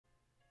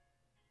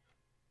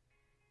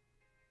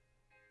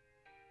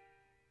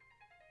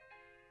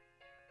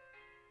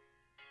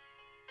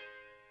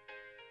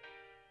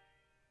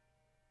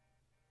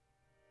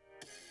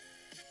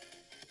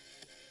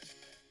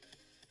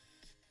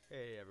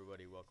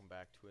everybody, welcome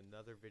back to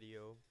another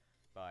video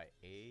by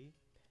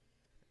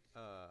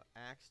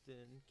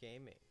Axton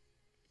Gaming.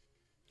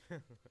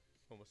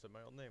 Almost said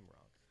my own name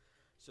wrong.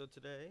 So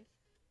today,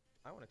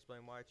 I want to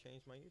explain why I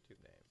changed my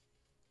YouTube name.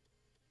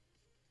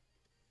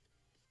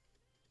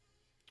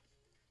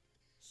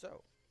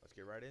 So, let's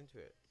get right into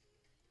it.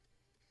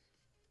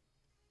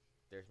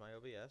 There's my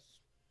OBS.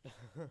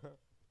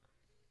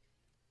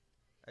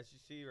 As you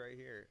see right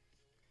here,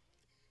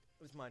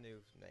 this is my new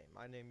name.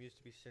 My name used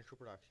to be Central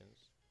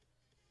Productions,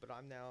 but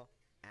I'm now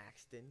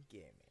Axton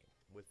Gaming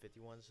with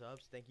 51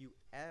 subs. Thank you,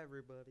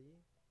 everybody.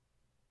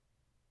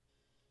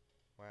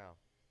 Wow.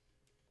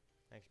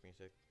 Thanks,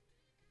 music.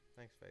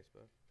 Thanks,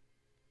 Facebook.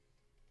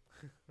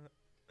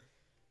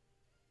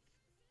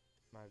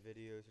 My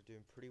videos are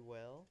doing pretty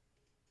well.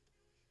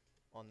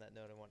 On that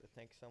note, I want to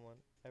thank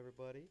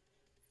everybody,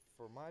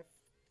 for one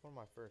of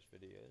my first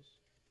videos,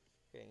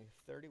 getting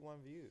 31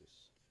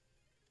 views,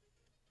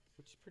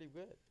 which is pretty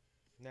good.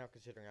 Now,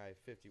 considering I have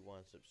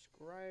 51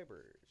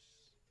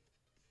 subscribers,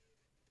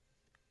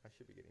 I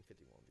should be getting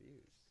 51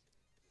 views.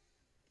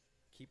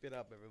 Keep it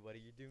up, everybody.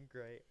 You're doing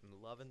great. I'm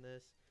loving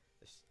this.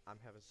 I'm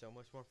having so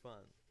much more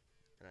fun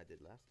than I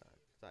did last time,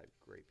 because I have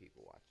great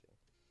people watching.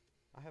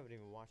 I haven't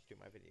even watched 2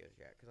 of my videos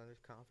yet, because I'm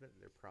just confident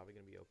that they're probably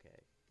going to be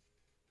okay.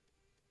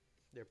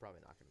 They're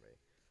probably not going to be.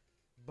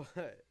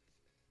 But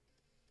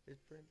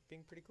it's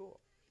being pretty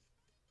cool.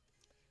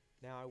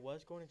 Now, I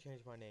was going to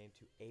change my name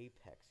to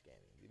Apex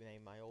Gaming, the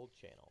name of my old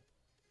channel,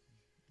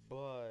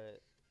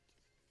 but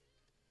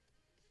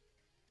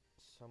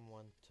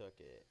someone took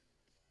it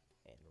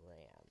and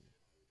ran.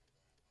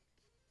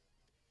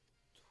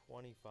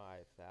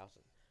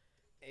 25,000.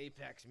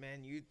 Apex,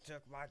 man, you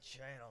took my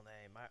channel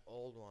name, my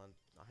old one.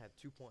 I had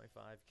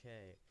 2.5K,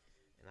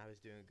 and I was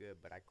doing good,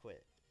 but I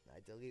quit. I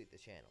deleted the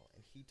channel,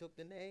 and he took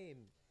the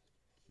name.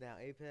 Now,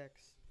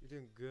 Apex, you're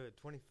doing good.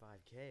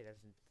 25K.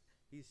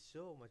 He's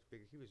so much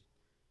bigger. He was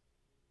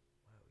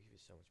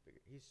so much bigger.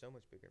 He's so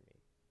much bigger than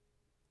me.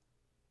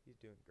 He's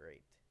doing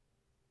great.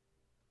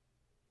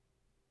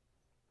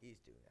 He's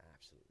doing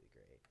absolutely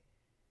great.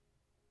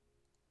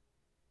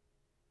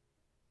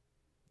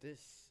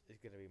 This is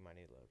gonna be my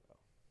new logo.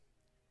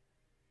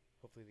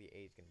 Hopefully the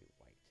A is gonna be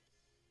white.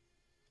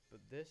 But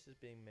this is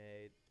being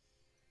made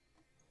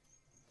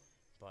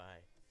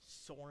by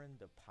Soren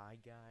the Pie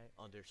Guy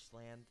under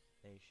Sland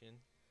Nation.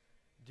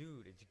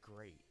 Dude, it's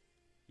great.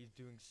 He's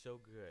doing so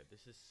good.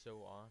 This is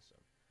so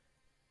awesome.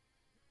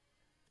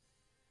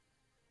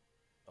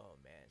 Oh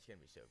man, it's gonna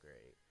be so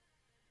great.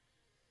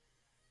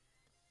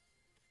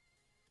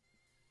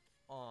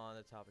 On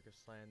the topic of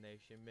Sland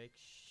Nation, make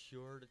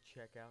sure to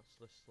check out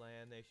the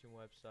Sland Nation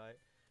website,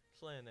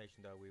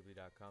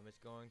 slandnation.weebly.com. It's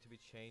going to be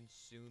changed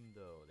soon,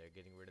 though. They're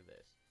getting rid of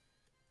this.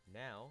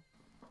 Now,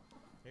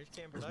 here's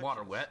Cam Productions. Is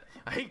water wet?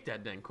 I hate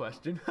that dang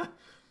question.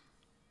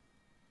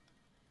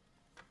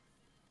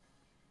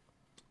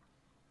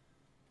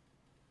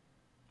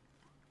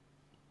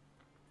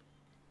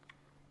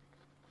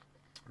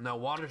 No,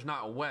 water's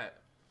not wet.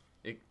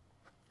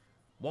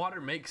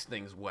 Water makes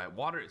things wet.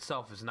 Water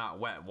itself is not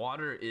wet.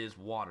 Water is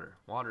water.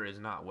 Water is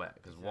not wet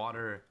because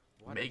water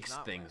makes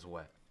things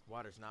wet.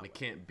 Water's not wet. It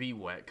can't be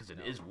wet because it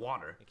is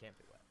water. It can't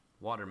be wet.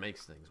 Water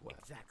makes things wet.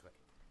 Exactly.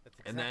 That's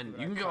exactly and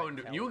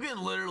then you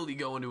can literally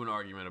go into an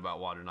argument about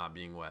water not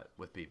being wet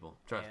with people.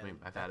 Trust me,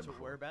 I've had it before. That's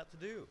what we're about to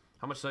do.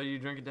 How much soda do you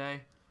drink a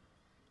day?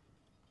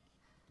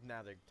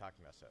 Now they're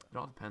talking about soda. It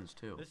all depends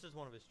too. This is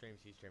one of his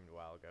streams he streamed a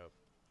while ago,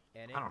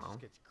 and it I don't just know.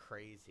 gets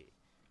crazy.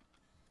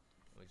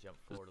 Let me jump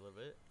forward a little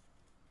bit.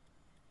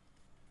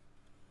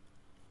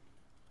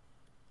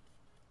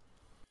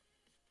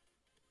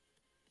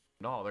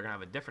 No, they're gonna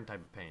have a different type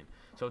of pain.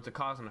 So it's a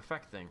cause and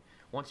effect thing.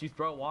 Once you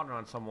throw water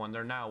on someone,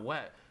 they're now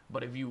wet.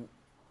 But if you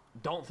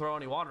don't throw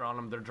any water on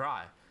them, they're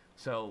dry.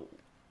 So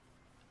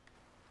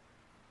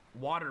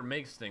water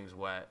makes things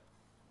wet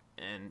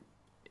and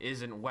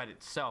isn't wet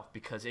itself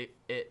because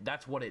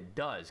that's what it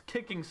does.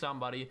 Kicking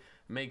somebody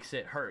makes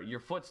it hurt. Your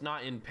foot's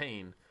not in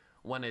pain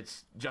when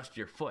it's just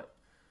your foot.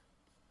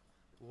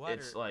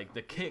 It's like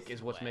the kick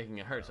is what's making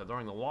it hurt. So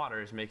throwing the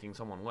water is making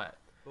someone wet.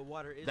 But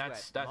water is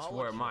that's wet.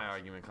 where my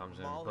argument comes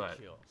in.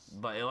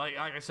 But like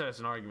I said, it's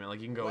an argument. Like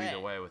you can go either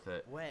way with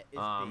it. Wet is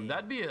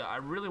that'd be. I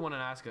really want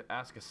to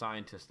ask a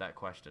scientist that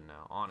question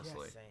now.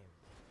 Honestly,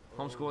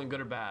 yeah, same. Homeschooling,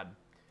 good or bad?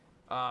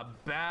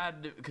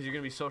 Bad because you're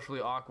gonna be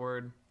socially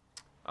awkward.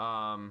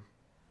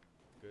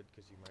 Good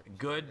because you might. Be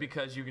good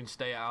because you can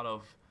stay out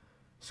of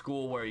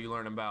school where you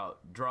learn about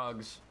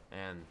drugs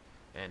and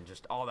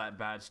just all that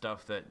bad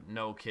stuff that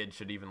no kid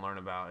should even learn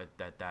about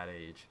at that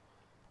age.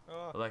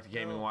 Like the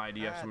gaming why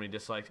do you have so many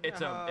dislikes? It's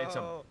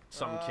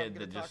some kid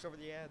that just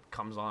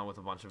comes on with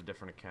a bunch of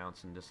different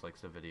accounts and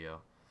dislikes the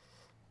video.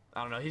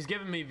 I don't know. He's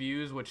giving me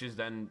views, which is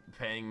then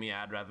paying me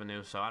ad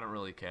revenue, so I don't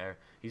really care.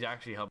 He's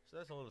actually helping. So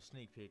that's a little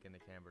sneak peek into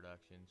Cam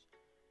Productions.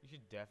 You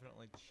should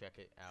definitely check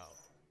it out.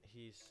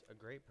 He's a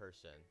great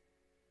person,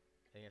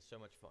 and he has so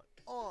much fun.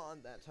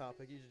 On that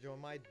topic, you should join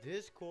my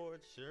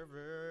Discord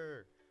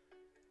server.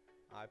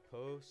 I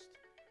post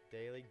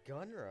daily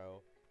gun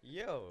row.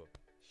 Yo,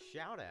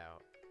 shout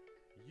out.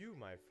 You,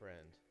 my friend,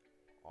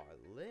 are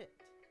lit.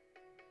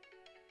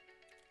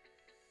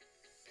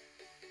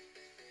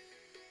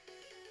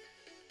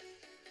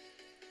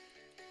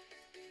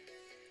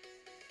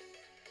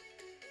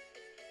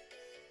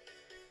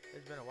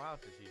 It's been a while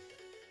since we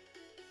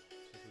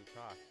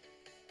talked.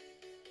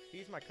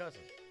 He's my cousin,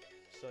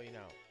 so you know.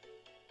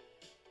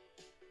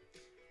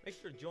 Make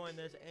sure to join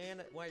this,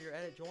 and while you're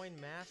at it, join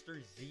Master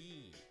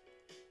Z.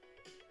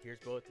 Here's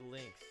both the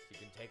links. You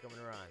can take them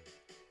and run.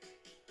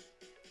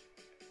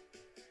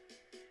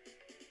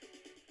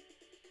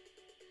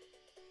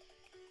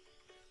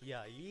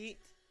 Yeah, yeet.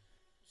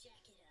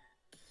 Jack it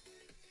up.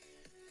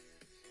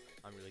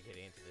 I'm really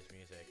getting into this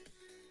music.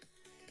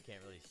 You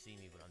can't really see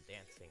me when I'm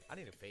dancing. I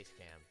need a face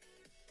cam.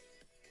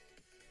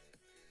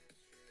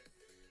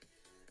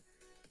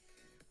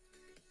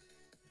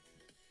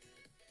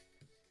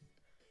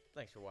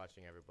 Thanks for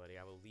watching, everybody.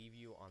 I will leave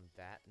you on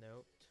that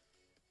note.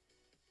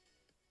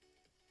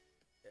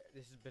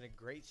 This has been a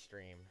great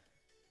stream,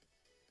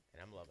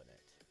 and I'm loving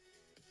it.